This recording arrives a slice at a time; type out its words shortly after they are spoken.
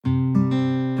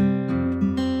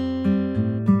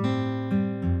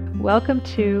Welcome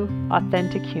to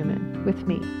Authentic Human with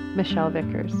me, Michelle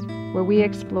Vickers, where we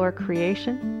explore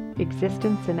creation,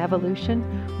 existence, and evolution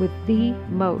with the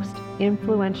most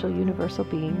influential universal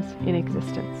beings in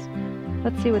existence.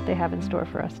 Let's see what they have in store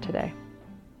for us today.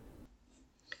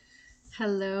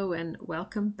 Hello and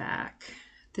welcome back.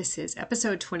 This is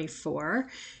episode 24,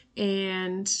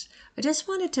 and I just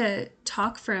wanted to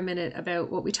talk for a minute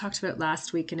about what we talked about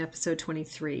last week in episode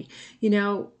 23.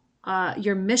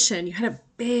 Your mission, you had a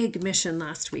big mission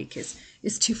last week,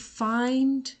 is to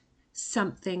find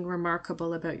something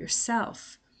remarkable about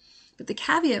yourself. But the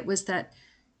caveat was that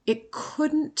it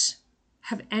couldn't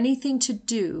have anything to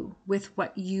do with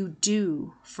what you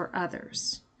do for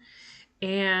others.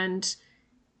 And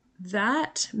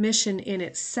that mission in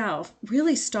itself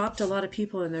really stopped a lot of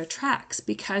people in their tracks,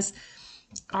 because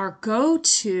our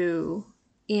go-to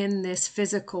in this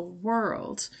physical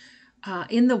world,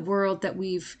 in the world that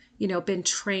we've been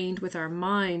trained with our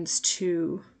minds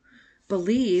to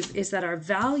believe, is that our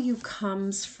value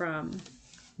comes from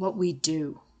what we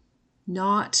do,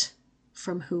 not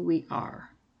from who we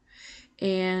are.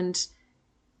 And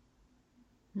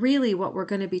really what we're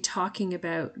going to be talking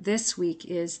about this week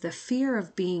is the fear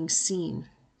of being seen,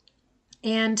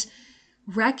 and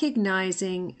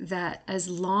recognizing that as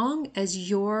long as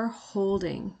you're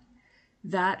holding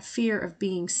that fear of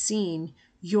being seen,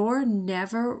 you're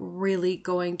never really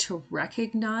going to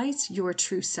recognize your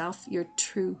true self, your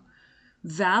true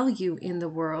value in the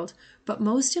world. But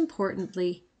most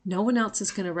importantly, no one else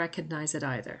is going to recognize it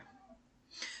either.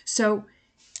 So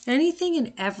anything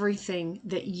and everything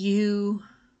that you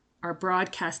are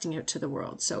broadcasting out to the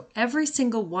world, so every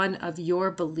single one of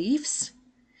your beliefs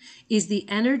is the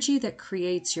energy that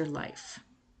creates your life.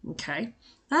 Okay?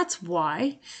 That's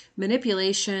why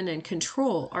manipulation and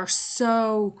control are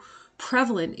so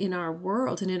prevalent in our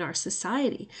world and in our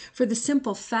society, for the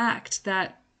simple fact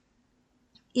that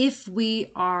if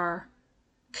we are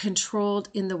controlled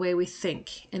in the way we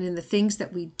think and in the things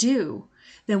that we do,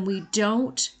 then we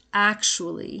don't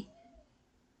actually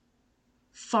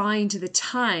find the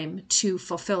time to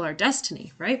fulfill our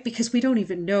destiny, right? Because we don't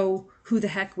even know who the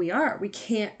heck we are. We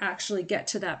can't actually get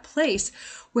to that place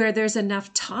where there's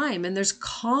enough time and there's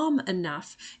calm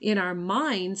enough in our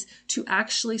minds to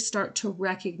actually start to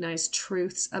recognize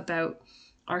truths about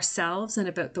ourselves and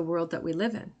about the world that we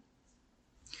live in.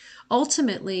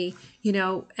 Ultimately,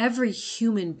 every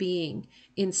human being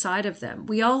inside of them,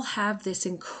 we all have this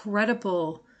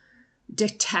incredible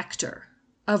detector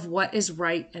of what is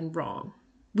right and wrong.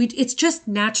 It's just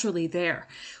naturally there.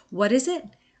 What is it?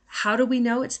 How do we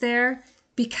know it's there?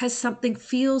 Because something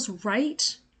feels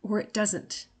right or it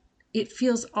doesn't. It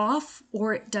feels off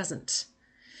or it doesn't.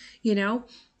 And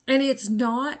it's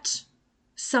not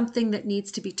something that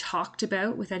needs to be talked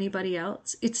about with anybody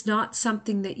else. It's not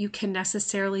something that you can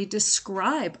necessarily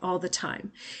describe all the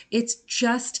time. It's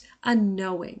just a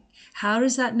knowing. How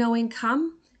does that knowing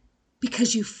come?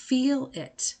 Because you feel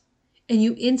it. And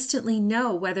you instantly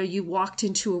know, whether you walked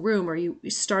into a room or you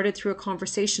started through a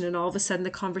conversation and all of a sudden the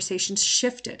conversation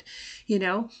shifted.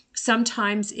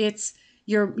 Sometimes it's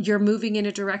you're moving in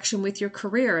a direction with your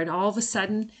career and all of a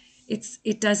sudden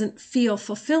it doesn't feel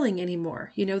fulfilling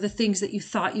anymore. The things that you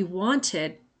thought you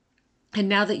wanted, and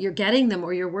now that you're getting them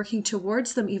or you're working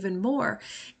towards them even more,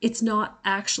 it's not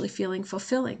actually feeling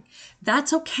fulfilling.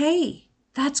 That's okay.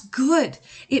 That's good.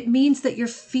 It means that you're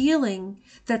feeling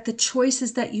that the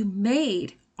choices that you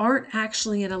made aren't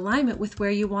actually in alignment with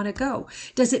where you want to go.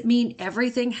 Does it mean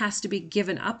everything has to be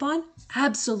given up on?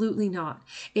 Absolutely not.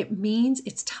 It means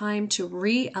it's time to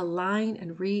realign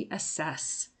and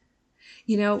reassess.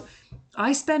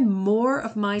 I spend more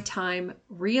of my time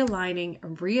realigning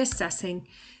and reassessing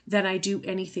than I do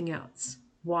anything else.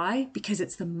 Why? Because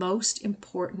it's the most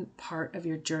important part of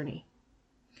your journey.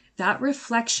 That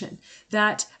reflection,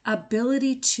 that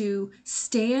ability to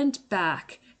stand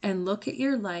back and look at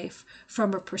your life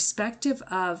from a perspective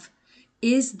of,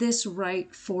 is this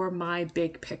right for my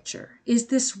big picture? Is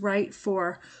this right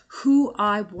for who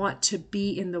I want to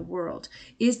be in the world?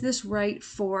 Is this right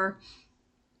for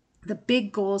the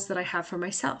big goals that I have for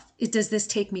myself? Does this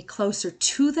take me closer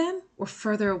to them or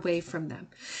further away from them?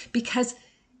 Because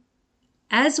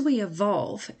as we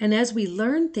evolve and as we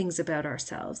learn things about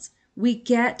ourselves, we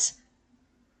get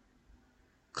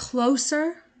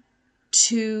closer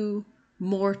to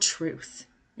more truth,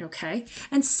 okay?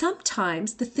 And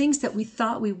sometimes the things that we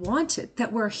thought we wanted,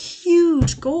 that were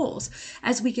huge goals,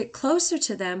 as we get closer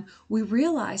to them, we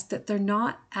realize that they're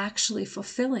not actually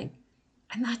fulfilling.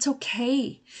 And that's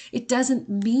okay. It doesn't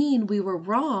mean we were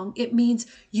wrong. It means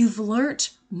you've learned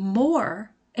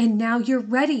more and now you're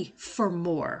ready for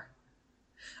more.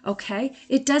 Okay?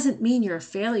 It doesn't mean you're a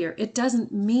failure. It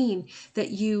doesn't mean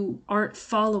that you aren't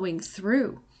following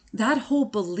through. That whole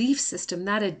belief system,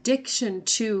 that addiction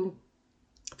to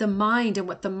the mind and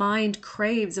what the mind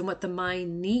craves and what the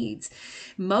mind needs,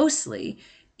 mostly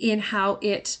in how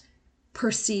it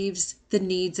perceives the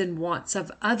needs and wants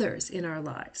of others in our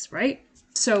lives, right?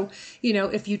 So,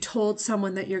 if you told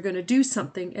someone that you're going to do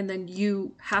something and then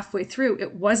you halfway through,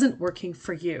 it wasn't working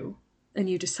for you and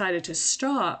you decided to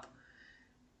stop,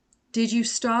 did you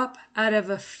stop out of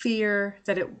a fear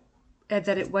that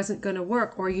it wasn't going to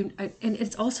work? Or and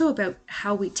it's also about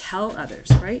how we tell others,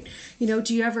 right?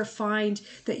 Do you ever find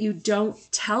that you don't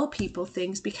tell people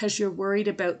things because you're worried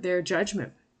about their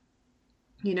judgment?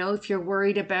 If you're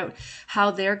worried about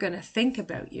how they're going to think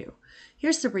about you.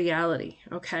 Here's the reality,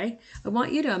 okay? I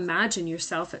want you to imagine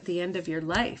yourself at the end of your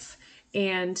life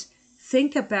and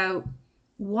think about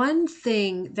one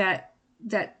thing that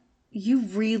you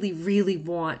really, really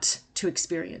want to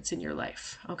experience in your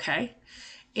life, okay?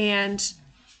 And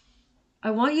I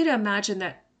want you to imagine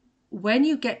that when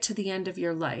you get to the end of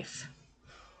your life,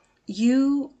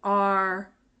 you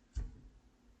are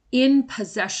in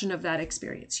possession of that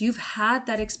experience. You've had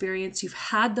that experience. You've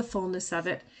had the fullness of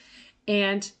it.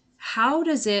 And how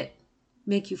does it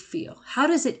make you feel? How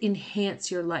does it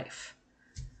enhance your life?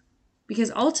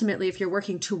 Because ultimately, if you're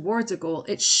working towards a goal,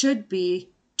 it should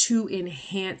be to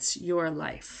enhance your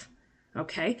life.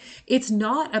 Okay? It's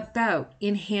not about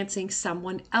enhancing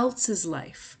someone else's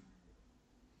life,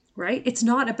 right? It's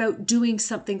not about doing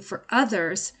something for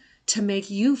others to make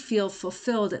you feel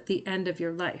fulfilled at the end of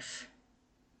your life.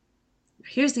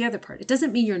 Here's the other part. It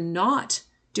doesn't mean you're not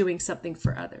doing something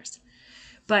for others,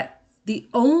 but the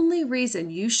only reason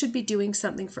you should be doing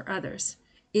something for others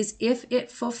is if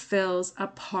it fulfills a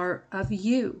part of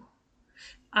you.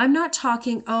 I'm not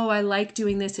talking, oh, I like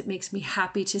doing this. It makes me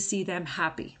happy to see them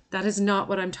happy. That is not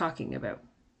what I'm talking about.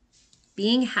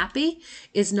 Being happy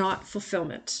is not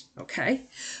fulfillment, okay?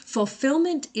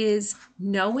 Fulfillment is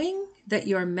knowing that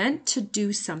you're meant to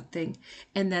do something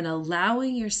and then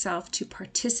allowing yourself to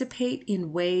participate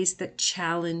in ways that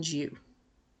challenge you,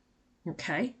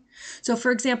 okay? So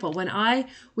for example, when I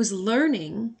was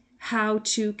learning how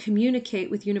to communicate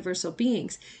with universal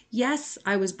beings, yes,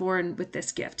 I was born with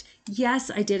this gift.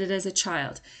 Yes, I did it as a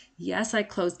child. Yes, I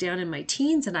closed down in my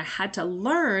teens and I had to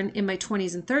learn in my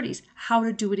 20s and 30s how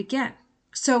to do it again.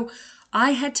 So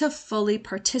I had to fully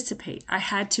participate. I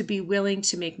had to be willing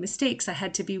to make mistakes. I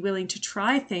had to be willing to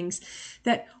try things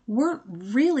that weren't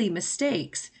really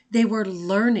mistakes. They were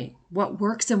learning what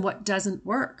works and what doesn't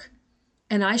work.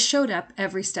 And I showed up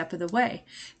every step of the way.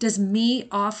 Does me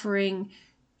offering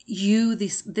you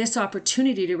this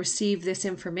opportunity to receive this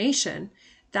information,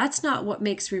 that's not what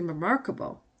makes me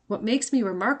remarkable. What makes me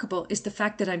remarkable is the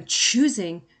fact that I'm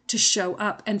choosing to show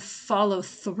up and follow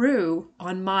through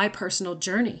on my personal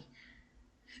journey.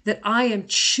 That I am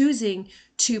choosing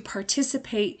to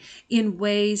participate in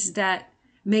ways that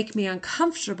make me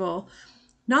uncomfortable,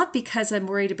 not because I'm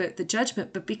worried about the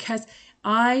judgment, but because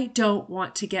I don't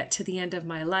want to get to the end of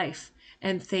my life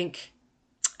and think,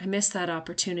 I missed that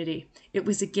opportunity. It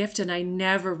was a gift and I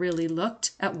never really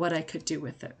looked at what I could do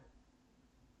with it.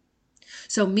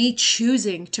 So me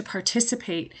choosing to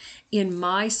participate in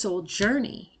my soul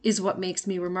journey is what makes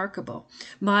me remarkable.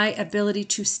 My ability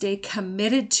to stay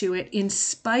committed to it in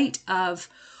spite of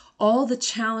all the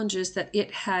challenges that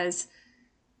it has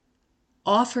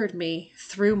offered me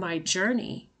through my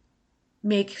journey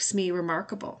makes me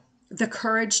remarkable. The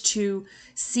courage to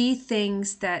see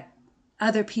things that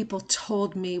other people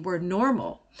told me were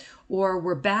normal or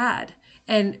were bad,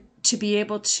 and to be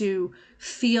able to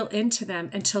feel into them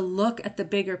and to look at the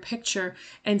bigger picture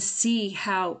and see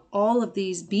how all of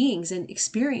these beings and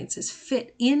experiences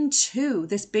fit into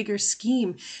this bigger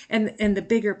scheme and the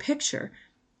bigger picture.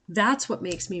 That's what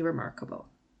makes me remarkable.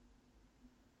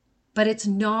 But it's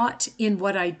not in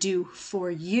what I do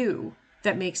for you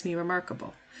that makes me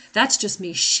remarkable. That's just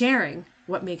me sharing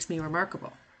what makes me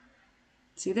remarkable.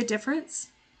 See the difference?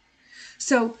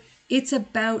 So it's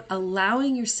about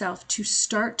allowing yourself to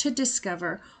start to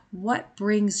discover what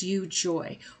brings you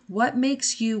joy, what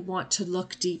makes you want to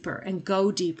look deeper and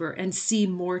go deeper and see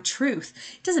more truth.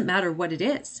 It doesn't matter what it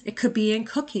is. It could be in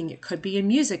cooking, it could be in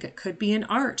music, it could be in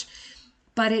art,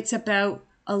 but it's about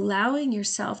allowing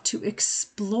yourself to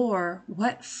explore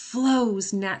what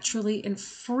flows naturally and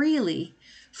freely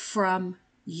from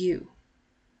you.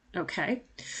 Okay?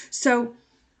 So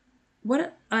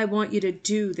what I want you to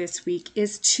do this week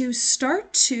is to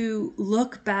start to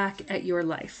look back at your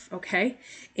life, okay?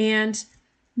 And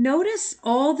notice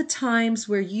all the times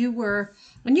where you were,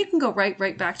 and you can go right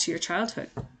back to your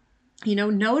childhood.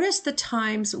 Notice the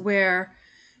times where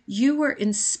you were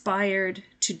inspired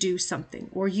to do something,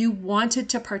 or you wanted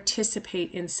to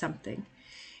participate in something.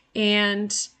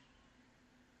 And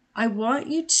I want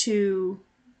you to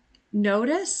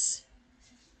notice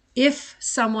if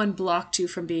someone blocked you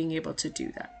from being able to do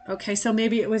that. Okay, so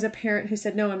maybe it was a parent who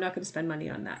said, no, I'm not going to spend money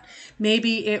on that.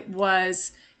 Maybe it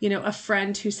was, a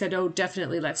friend who said, oh,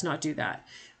 definitely, let's not do that.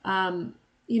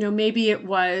 Maybe it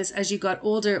was, as you got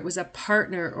older, it was a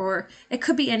partner, or it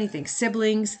could be anything,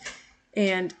 siblings.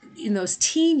 And in those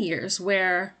teen years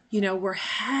where, we're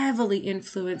heavily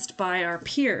influenced by our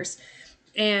peers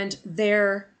and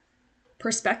their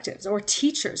perspectives, or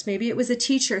teachers. Maybe it was a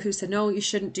teacher who said, no, you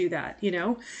shouldn't do that.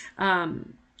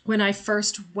 When I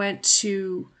first went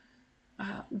to,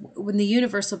 when the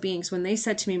Universal Beings, when they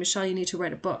said to me, Michelle, you need to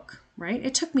write a book, right?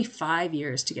 It took me 5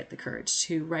 years to get the courage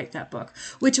to write that book,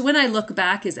 which when I look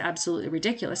back is absolutely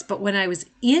ridiculous. But when I was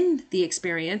in the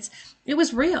experience, it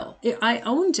was real. I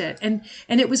owned it, and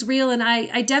it was real. And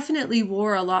I definitely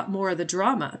wore a lot more of the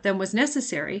drama than was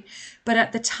necessary. But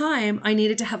at the time, I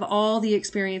needed to have all the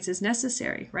experiences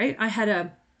necessary, right? I had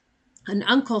an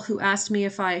uncle who asked me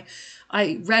if I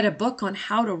read a book on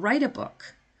how to write a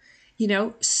book.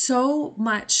 So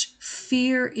much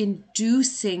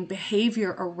fear-inducing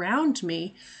behavior around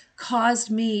me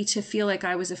caused me to feel like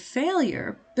I was a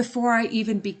failure before I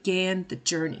even began the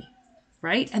journey,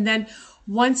 right? And then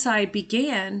once I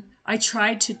began, I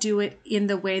tried to do it in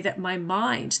the way that my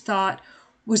mind thought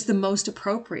was the most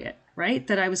appropriate, right?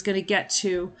 That I was going to get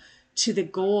to the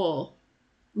goal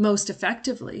most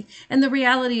effectively. And the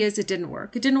reality is it didn't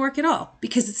work. It didn't work at all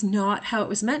because it's not how it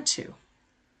was meant to.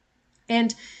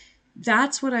 And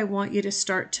that's what I want you to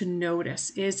start to notice,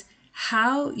 is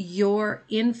how you're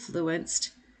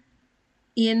influenced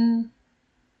in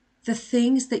the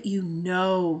things that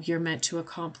you're meant to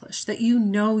accomplish, that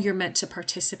you're meant to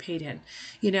participate in.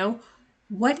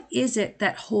 What is it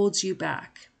that holds you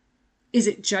back? Is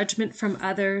it judgment from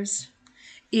others?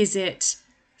 Is it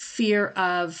fear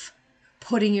of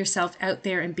putting yourself out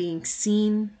there and being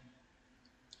seen?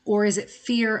 Or is it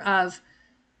fear of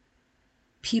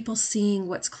people seeing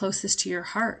what's closest to your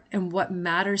heart and what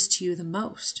matters to you the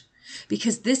most?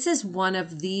 Because this is one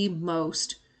of the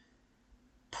most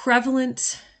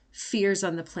prevalent fears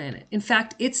on the planet. In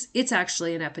fact, it's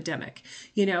actually an epidemic,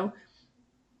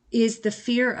 is the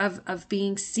fear of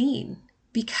being seen.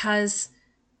 Because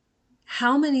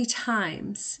how many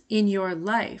times in your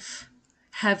life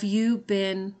have you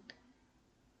been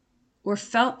or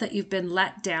felt that you've been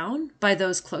let down by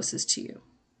those closest to you,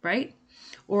 right?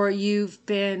 Or you've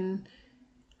been,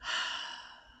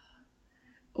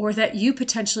 or that you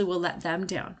potentially will let them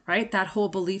down, right? That whole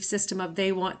belief system of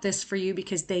they want this for you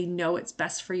because they know it's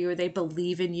best for you, or they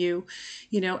believe in you,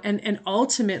 and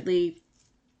ultimately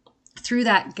through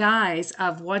that guise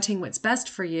of wanting what's best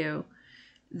for you,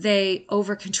 they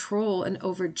over control and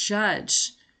over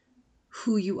judge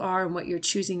who you are and what you're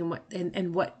choosing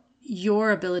and what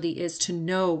your ability is to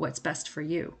know what's best for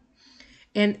you.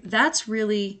 And that's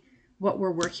really what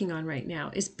we're working on right now,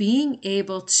 is being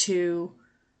able to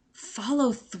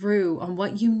follow through on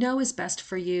what you know is best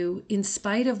for you in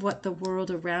spite of what the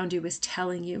world around you is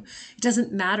telling you. It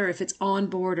doesn't matter if it's on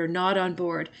board or not on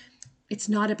board. It's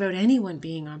not about anyone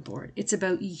being on board. It's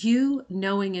about you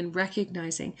knowing and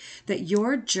recognizing that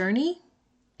your journey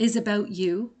is about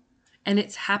you and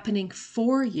it's happening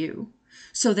for you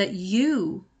so that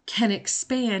you can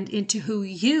expand into who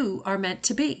you are meant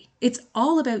to be. It's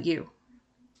all about you.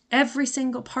 Every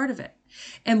single part of it.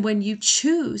 And when you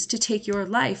choose to take your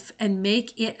life and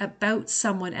make it about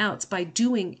someone else by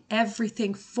doing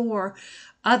everything for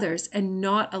others and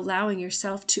not allowing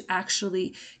yourself to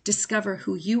actually discover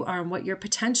who you are and what your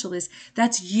potential is,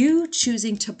 that's you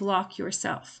choosing to block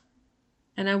yourself.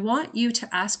 And I want you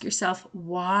to ask yourself,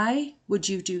 why would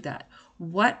you do that?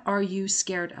 What are you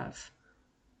scared of?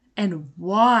 And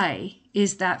why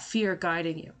is that fear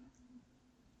guiding you?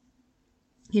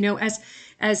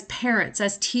 As parents,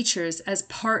 as teachers, as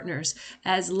partners,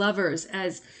 as lovers,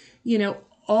 as,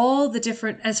 all the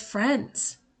different, as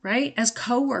friends, right? As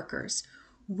coworkers,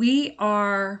 we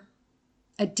are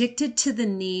addicted to the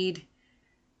need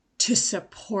to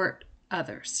support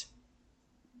others.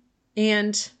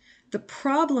 And the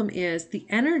problem is the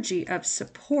energy of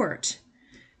support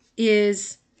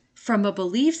is from a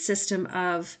belief system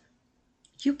of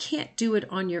you can't do it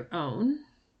on your own.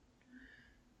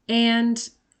 And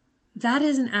that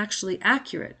isn't actually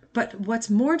accurate. But what's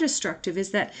more destructive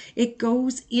is that it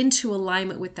goes into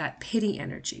alignment with that pity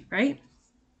energy, right?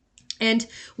 And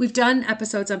we've done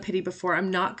episodes on pity before.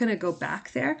 I'm not going to go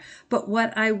back there. But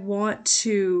what I want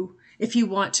to, if you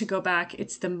want to go back,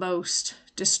 it's the most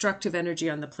destructive energy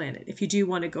on the planet, if you do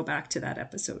want to go back to that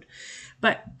episode.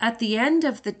 But at the end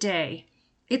of the day,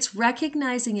 it's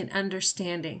recognizing and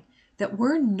understanding that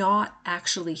we're not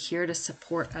actually here to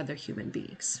support other human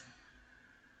beings.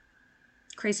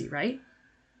 Crazy, right?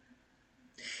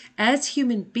 As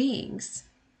human beings,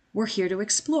 we're here to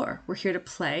explore, we're here to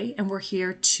play, and we're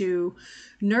here to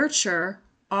nurture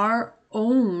our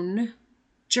own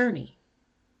journey.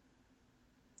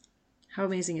 How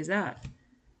amazing is that?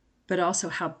 But also,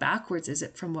 how backwards is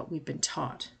it from what we've been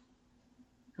taught?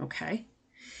 Okay.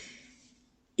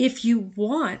 If you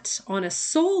want, on a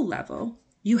soul level,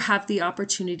 you have the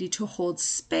opportunity to hold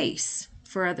space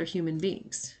for other human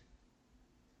beings.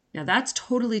 Now, that's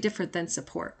totally different than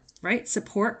support, right?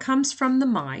 Support comes from the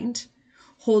mind.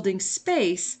 Holding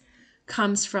space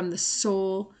comes from the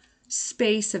soul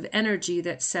space of energy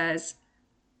that says,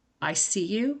 I see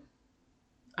you,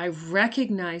 I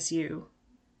recognize you,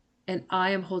 and I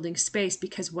am holding space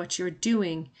because what you're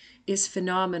doing is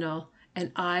phenomenal,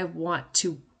 and I want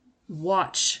to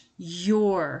watch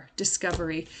your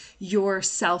discovery, your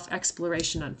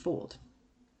self-exploration unfold.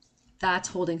 That's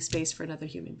holding space for another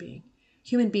human being.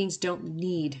 Human beings don't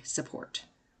need support.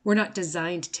 We're not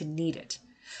designed to need it.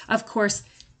 Of course,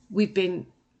 we've been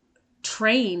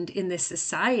trained in this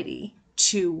society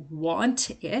to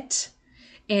want it.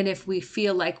 And if we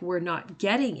feel like we're not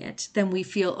getting it, then we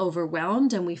feel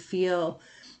overwhelmed and we feel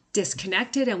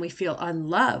disconnected and we feel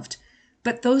unloved.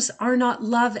 But those are not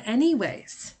love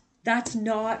anyways. That's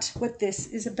not what this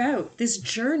is about. This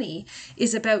journey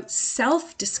is about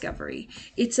self-discovery.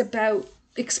 It's about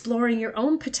exploring your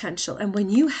own potential. And when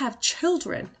you have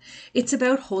children, it's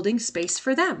about holding space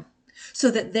for them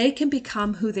so that they can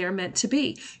become who they're meant to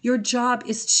be. Your job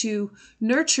is to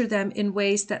nurture them in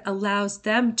ways that allows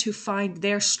them to find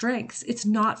their strengths. It's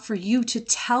not for you to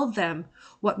tell them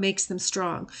what makes them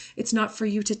strong. It's not for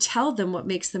you to tell them what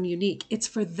makes them unique. It's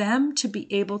for them to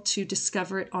be able to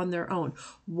discover it on their own.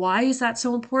 Why is that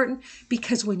so important?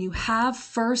 Because when you have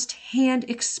firsthand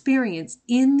experience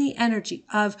in the energy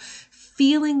of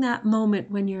feeling that moment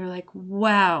when you're like,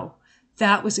 wow,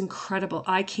 that was incredible.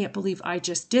 I can't believe I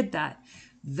just did that.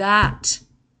 That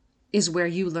is where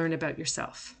you learn about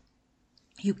yourself.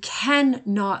 You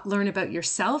cannot learn about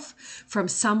yourself from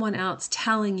someone else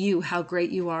telling you how great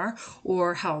you are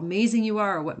or how amazing you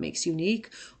are or what makes you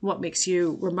unique, what makes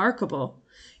you remarkable.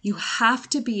 You have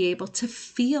to be able to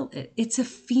feel it. It's a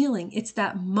feeling. It's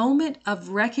that moment of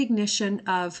recognition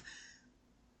of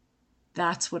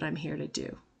that's what I'm here to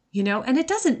do. You know, and it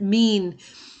doesn't mean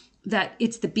that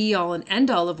it's the be all and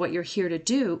end all of what you're here to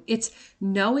do. It's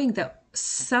knowing that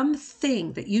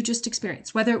something that you just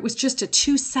experienced, whether it was just a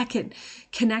 2-second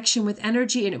connection with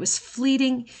energy and it was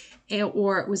fleeting,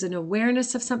 or it was an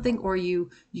awareness of something, or you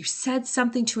said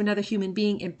something to another human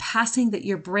being in passing that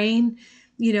your brain,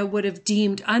 would have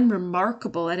deemed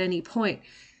unremarkable at any point.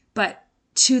 But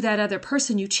to that other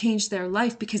person, you changed their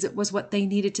life because it was what they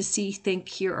needed to see, think,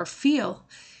 hear, or feel.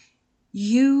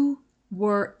 You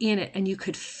were in it and you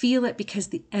could feel it because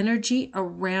the energy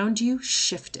around you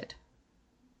shifted.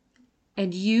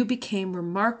 And you became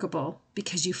remarkable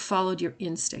because you followed your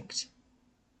instinct.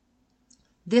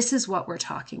 This is what we're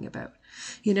talking about.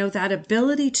 That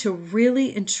ability to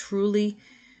really and truly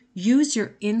use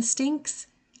your instincts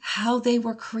how they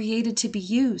were created to be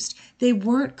used. They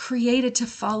weren't created to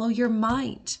follow your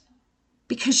mind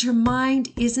because your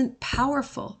mind isn't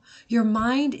powerful. Your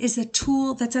mind is a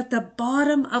tool that's at the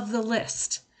bottom of the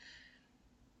list.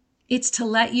 It's to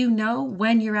let you know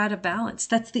when you're out of balance.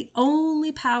 That's the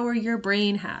only power your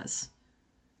brain has,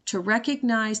 to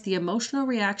recognize the emotional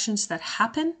reactions that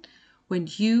happen when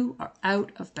you are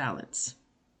out of balance.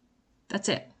 That's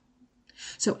it.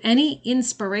 So any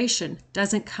inspiration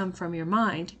doesn't come from your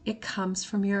mind. It comes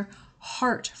from your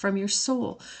heart, from your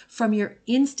soul, from your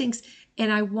instincts.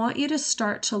 And I want you to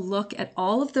start to look at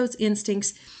all of those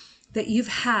instincts that you've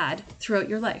had throughout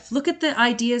your life. Look at the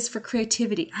ideas for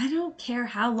creativity. I don't care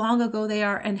how long ago they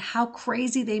are and how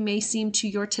crazy they may seem to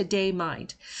your today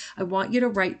mind. I want you to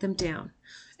write them down.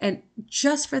 And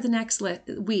just for the next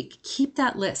week, keep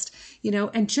that list,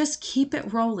 and just keep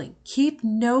it rolling. Keep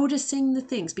noticing the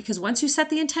things, because once you set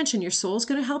the intention, your soul's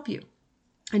going to help you.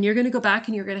 And you're going to go back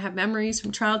and you're going to have memories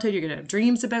from childhood. You're going to have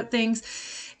dreams about things.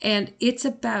 And it's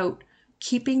about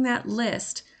keeping that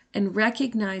list and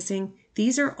recognizing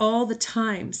these are all the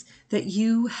times that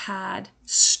you had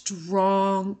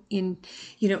strong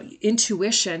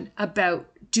intuition about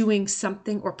doing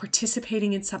something or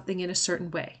participating in something in a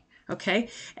certain way. Okay.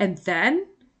 And then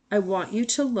I want you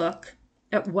to look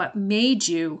at what made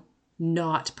you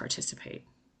not participate,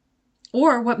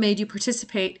 or what made you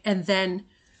participate and then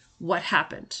what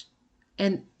happened.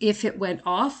 And if it went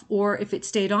off or if it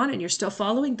stayed on and you're still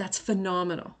following, that's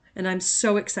phenomenal. And I'm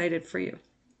so excited for you.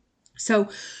 So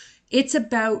it's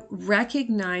about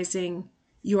recognizing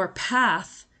your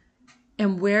path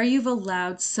and where you've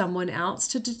allowed someone else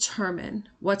to determine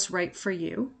what's right for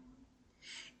you.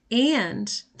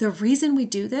 And the reason we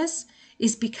do this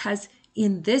is because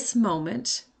in this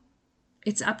moment,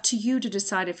 it's up to you to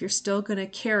decide if you're still going to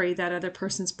carry that other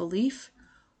person's belief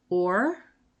or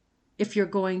if you're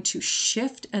going to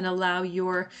shift and allow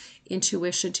your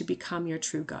intuition to become your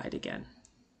true guide again.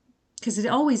 Because it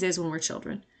always is when we're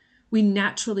children. We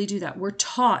naturally do that. We're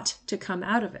taught to come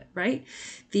out of it, right?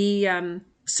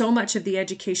 So much of the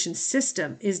education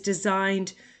system is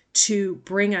designed to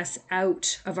bring us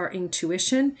out of our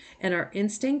intuition and our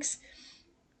instincts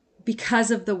because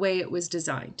of the way it was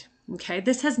designed. Okay,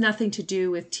 this has nothing to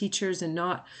do with teachers and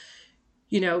not,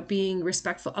 being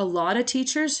respectful. A lot of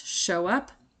teachers show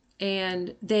up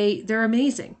and they're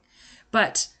amazing,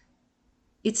 but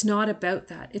it's not about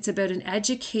that. It's about an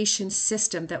education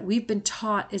system that we've been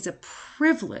taught is a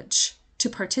privilege to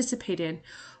participate in,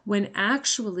 when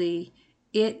actually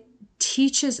it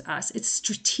teaches us, it's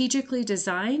strategically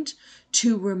designed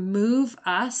to remove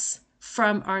us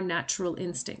from our natural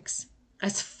instincts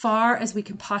as far as we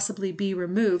can possibly be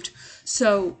removed,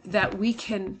 so that we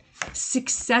can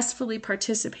successfully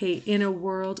participate in a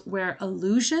world where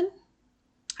illusion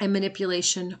and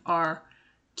manipulation are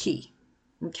key.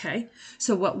 Okay,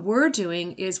 so what we're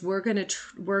doing is we're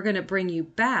gonna bring you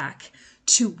back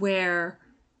to where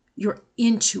your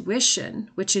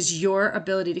intuition, which is your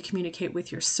ability to communicate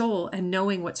with your soul and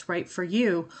knowing what's right for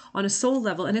you on a soul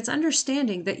level. And it's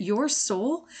understanding that your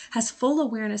soul has full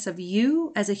awareness of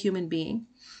you as a human being,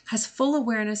 has full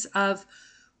awareness of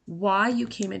why you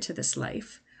came into this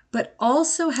life, but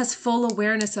also has full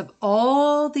awareness of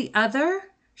all the other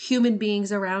human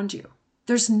beings around you.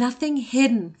 There's nothing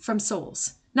hidden from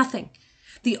souls. Nothing.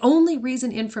 The only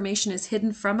reason information is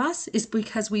hidden from us is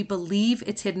because we believe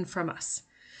it's hidden from us.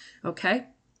 Okay?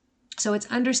 So it's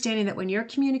understanding that when you're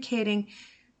communicating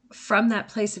from that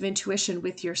place of intuition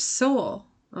with your soul,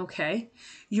 okay,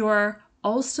 you're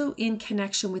also in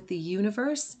connection with the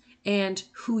universe and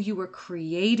who you were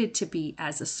created to be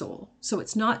as a soul. So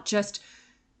it's not just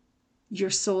your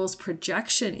soul's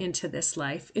projection into this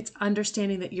life. It's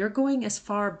understanding that you're going as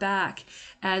far back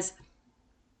as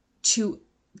to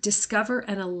discover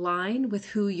and align with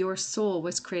who your soul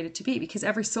was created to be, because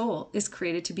every soul is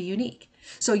created to be unique.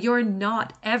 So you're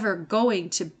not ever going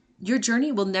to, your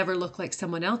journey will never look like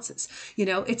someone else's.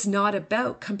 It's not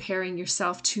about comparing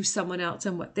yourself to someone else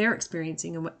and what they're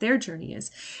experiencing and what their journey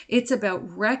is. It's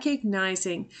about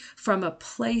recognizing from a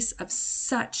place of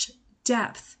such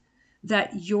depth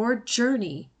that your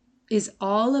journey is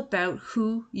all about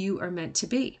who you are meant to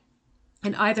be.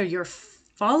 And either you're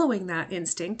following that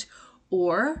instinct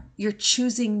or you're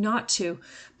choosing not to,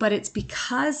 but it's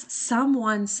because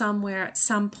someone somewhere at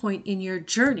some point in your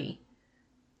journey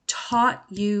taught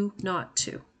you not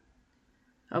to.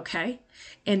 Okay?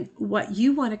 And what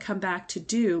you want to come back to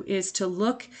do is to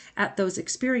look at those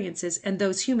experiences and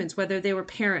those humans, whether they were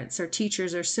parents or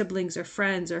teachers or siblings or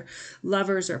friends or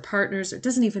lovers or partners, it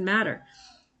doesn't even matter.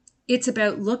 It's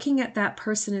about looking at that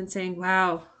person and saying,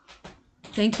 wow,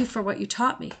 thank you for what you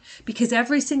taught me. Because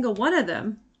every single one of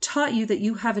them taught you that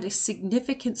you have a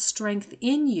significant strength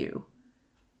in you.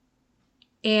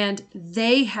 And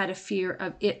they had a fear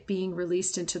of it being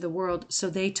released into the world, so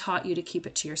they taught you to keep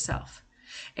it to yourself.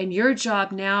 And your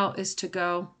job now is to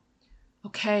go,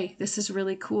 okay, this is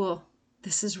really cool.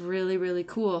 This is really, really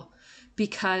cool,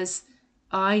 because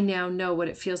I now know what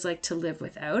it feels like to live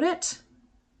without it.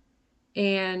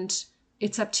 And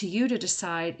it's up to you to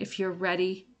decide if you're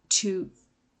ready to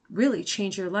really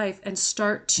change your life and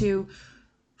start to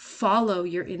follow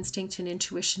your instinct and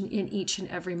intuition in each and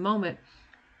every moment,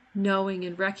 knowing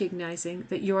and recognizing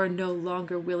that you're no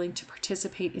longer willing to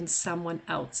participate in someone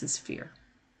else's fear.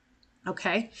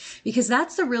 Okay? Because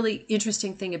that's the really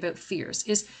interesting thing about fears,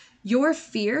 is your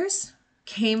fears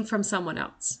came from someone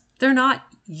else. They're not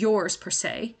yours per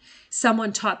se.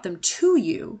 Someone taught them to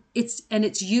you. It's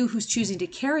you who's choosing to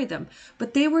carry them,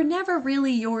 but they were never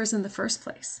really yours in the first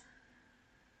place.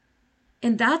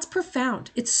 And that's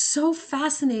profound. It's so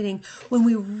fascinating when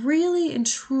we really and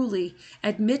truly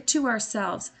admit to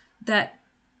ourselves that,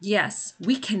 yes,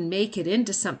 we can make it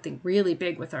into something really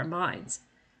big with our minds,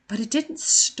 but it didn't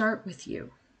start with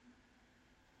you.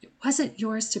 It wasn't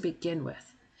yours to begin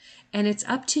with. And it's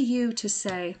up to you to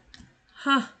say,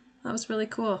 that was really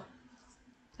cool.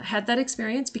 I had that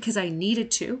experience because I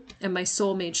needed to, and my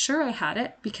soul made sure I had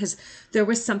it because there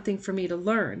was something for me to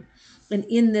learn. And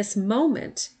in this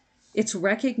moment, it's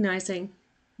recognizing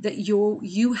that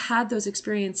you had those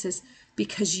experiences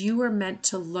because you were meant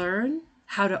to learn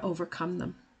how to overcome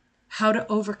them, how to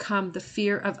overcome the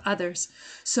fear of others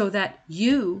so that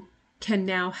you can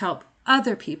now help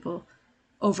other people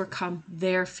overcome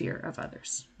their fear of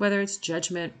others, whether it's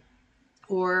judgment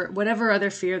or whatever other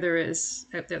fear there is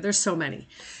out there. There's so many,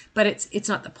 but it's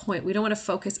not the point. We don't want to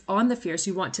focus on the fears.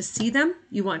 You want to see them.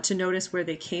 You want to notice where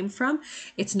they came from.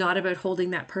 It's not about holding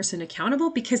that person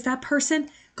accountable because that person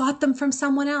got them from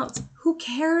someone else. Who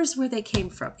cares where they came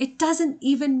from? It doesn't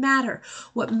even matter.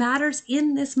 What matters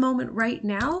in this moment right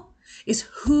now is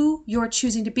who you're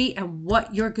choosing to be and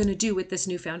what you're going to do with this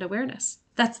newfound awareness.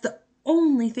 That's the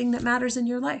only thing that matters in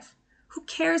your life. Who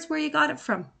cares where you got it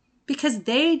from? Because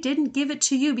they didn't give it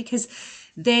to you because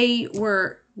they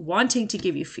were wanting to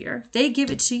give you fear. They give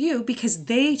it to you because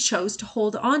they chose to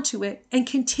hold on to it and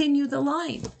continue the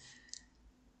line.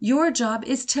 Your job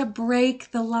is to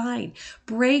break the line,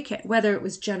 break it, whether it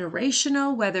was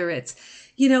generational, whether it's,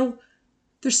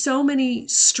 there's so many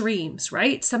streams,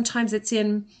 right? Sometimes it's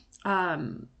in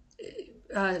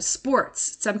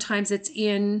sports. Sometimes it's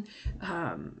in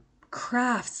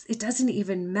crafts. It doesn't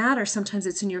even matter. Sometimes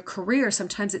it's in your career.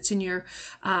 Sometimes it's in your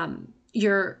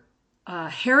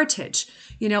heritage.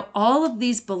 All of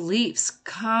these beliefs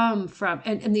come from,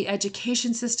 and the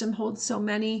education system holds so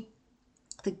many.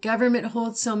 The government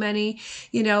holds so many.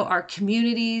 Our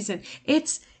communities, and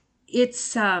it's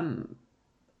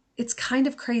kind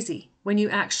of crazy when you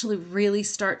actually really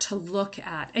start to look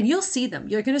at, and you'll see them.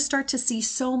 You're going to start to see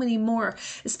so many more,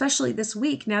 especially this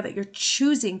week, now that you're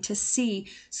choosing to see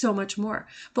so much more.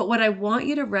 But what I want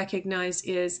you to recognize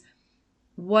is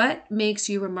what makes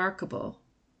you remarkable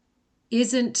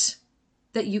isn't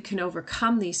that you can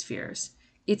overcome these fears.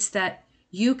 It's that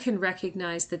you can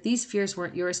recognize that these fears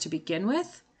weren't yours to begin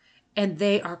with, and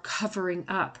they are covering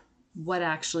up what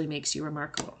actually makes you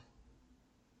remarkable.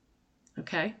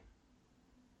 Okay?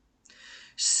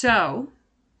 So,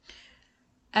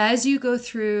 as you go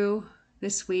through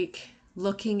this week,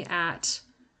 looking at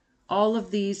all of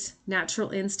these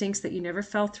natural instincts that you never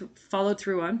followed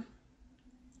through on,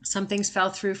 some things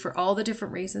fell through for all the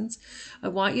different reasons. I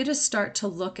want you to start to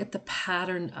look at the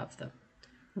pattern of them.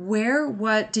 Where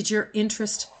did your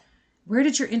interest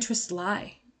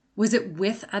lie? Was it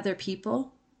with other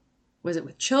people? Was it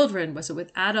with children? Was it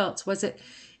with adults? Was it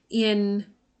in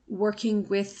working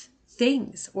with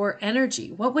things or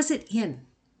energy? What was it in?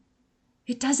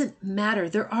 It doesn't matter.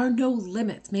 There are no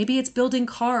limits. Maybe it's building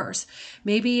cars.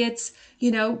 Maybe it's,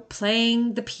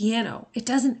 playing the piano. It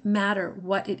doesn't matter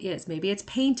what it is. Maybe it's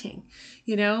painting,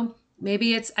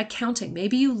 maybe it's accounting.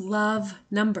 Maybe you love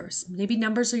numbers. Maybe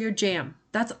numbers are your jam.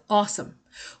 That's awesome.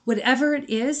 Whatever it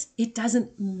is, it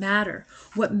doesn't matter.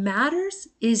 What matters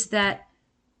is that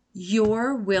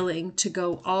you're willing to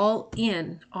go all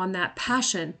in on that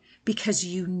passion because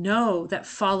you know that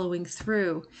following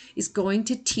through is going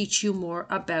to teach you more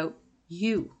about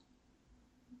you.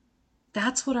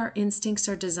 That's what our instincts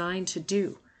are designed to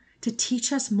do, to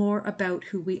teach us more about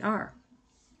who we are.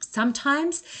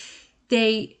 Sometimes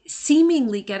they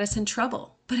seemingly get us in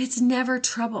trouble, but it's never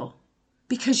trouble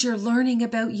because you're learning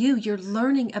about you. You're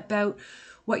learning about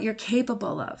what you're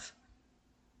capable of.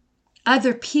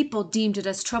 Other people deemed it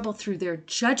as trouble through their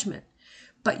judgment,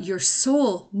 but your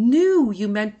soul knew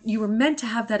you were meant to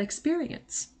have that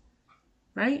experience,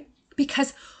 right?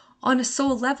 Because on a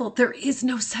soul level, there is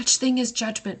no such thing as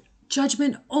judgment.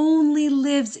 Judgment only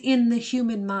lives in the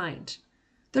human mind.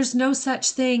 There's no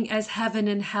such thing as heaven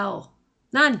and hell.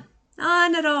 None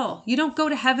at all. You don't go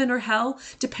to heaven or hell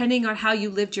depending on how you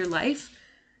lived your life.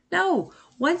 No.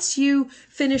 Once you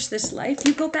finish this life,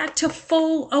 you go back to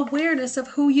full awareness of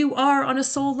who you are on a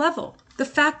soul level. The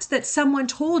fact that someone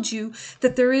told you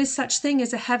that there is such thing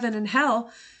as a heaven and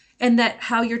hell, and that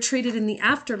how you're treated in the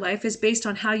afterlife is based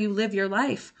on how you live your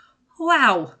life.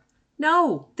 Wow.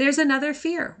 No, there's another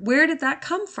fear. Where did that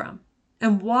come from?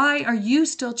 And why are you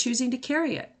still choosing to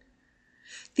carry it?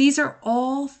 These are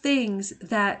all things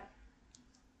that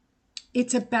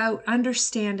it's about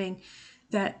understanding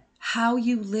that how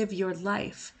you live your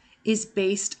life is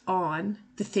based on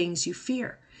the things you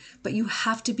fear. But you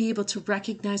have to be able to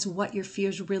recognize what your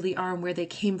fears really are and where they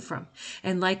came from.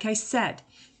 And like I said,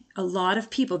 a lot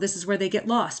of people, this is where they get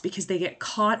lost because they get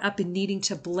caught up in needing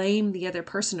to blame the other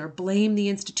person or blame the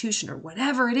institution or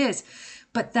whatever it is.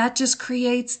 But that just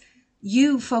creates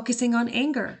you focusing on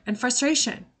anger and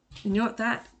frustration. And you know what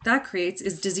that creates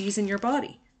is disease in your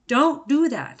body. Don't do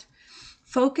that.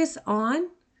 Focus on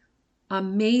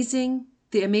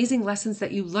the amazing lessons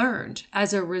that you learned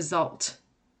as a result.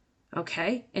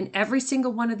 Okay? And every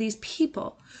single one of these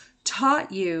people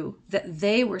taught you that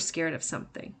they were scared of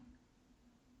something.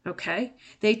 Okay?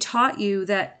 They taught you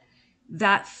that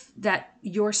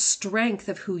your strength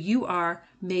of who you are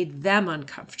made them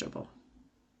uncomfortable.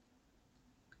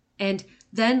 And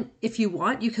then if you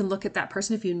want, you can look at that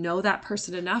person. If you know that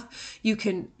person enough, you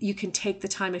can take the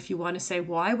time if you want to say,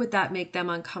 why would that make them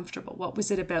uncomfortable? What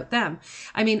was it about them?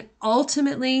 I mean,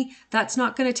 ultimately, that's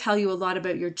not going to tell you a lot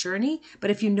about your journey.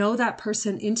 But if you know that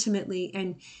person intimately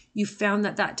and you found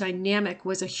that dynamic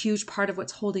was a huge part of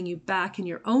what's holding you back in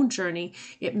your own journey,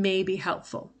 it may be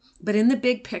helpful. But in the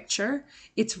big picture,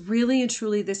 it's really and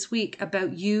truly this week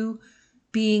about you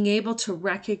being able to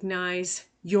recognize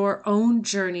your own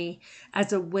journey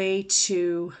as a way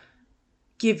to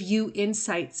give you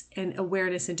insights and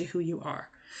awareness into who you are.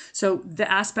 So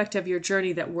the aspect of your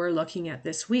journey that we're looking at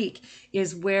this week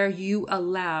is where you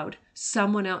allowed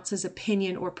someone else's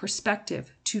opinion or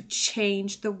perspective to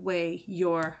change the way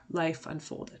your life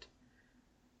unfolded.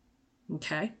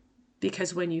 Okay?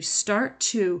 Because when you start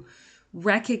to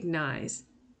recognize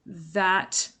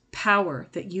that power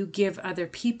that you give other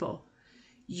people,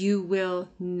 you will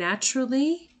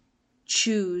naturally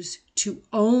choose to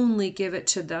only give it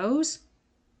to those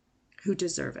who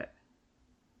deserve it.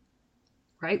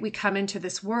 Right? We come into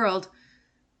this world,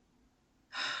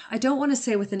 I don't want to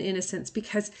say with an innocence,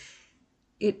 because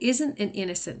it isn't an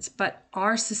innocence, but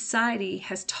our society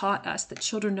has taught us that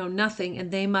children know nothing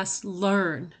and they must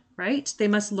learn, right? They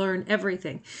must learn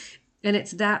everything. And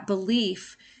it's that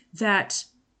belief that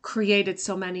created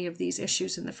so many of these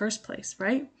issues in the first place,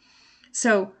 right?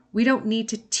 So we don't need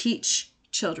to teach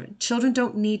children. Children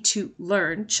don't need to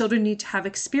learn. Children need to have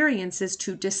experiences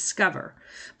to discover.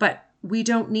 But we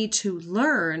don't need to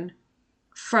learn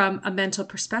from a mental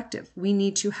perspective. We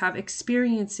need to have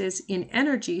experiences in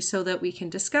energy so that we can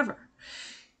discover.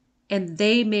 And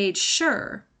they made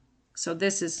sure, so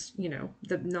this is,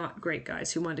 the not great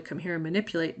guys who wanted to come here and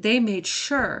manipulate. They made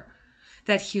sure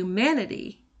that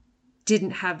humanity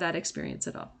didn't have that experience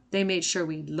at all. They made sure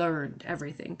we learned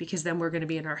everything, because then we're going to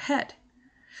be in our head.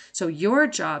 So your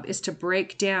job is to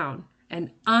break down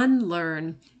and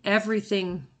unlearn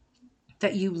everything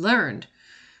that you learned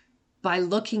by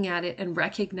looking at it and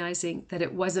recognizing that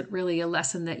it wasn't really a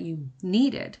lesson that you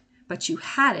needed, but you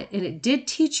had it and it did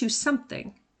teach you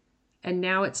something. And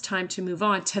now it's time to move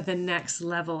on to the next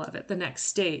level of it, the next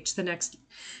stage, the next,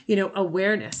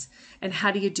 awareness. And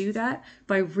how do you do that?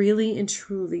 By really and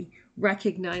truly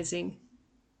recognizing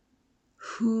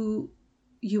who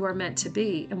you are meant to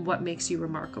be and what makes you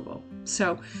remarkable.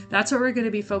 So that's what we're going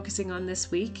to be focusing on this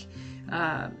week.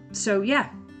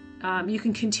 You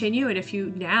can continue. And if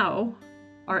you now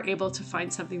are able to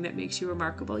find something that makes you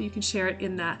remarkable, you can share it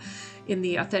in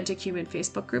the Authentic Human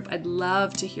Facebook group. I'd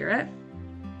love to hear it.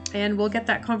 And we'll get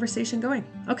that conversation going.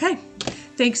 Okay.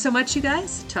 Thanks so much, you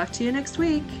guys. Talk to you next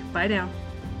week. Bye now.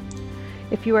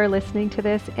 If you are listening to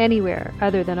this anywhere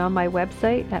other than on my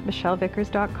website at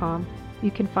michellevickers.com, you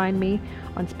can find me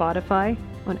on Spotify,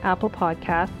 on Apple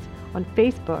Podcasts, on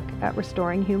Facebook at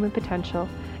Restoring Human Potential,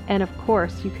 and of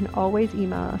course, you can always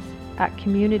email us at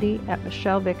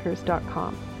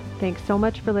community@michellevickers.com. Thanks so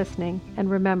much for listening,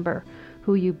 and remember,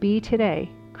 who you be today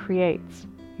creates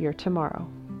your tomorrow.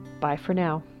 Bye for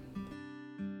now.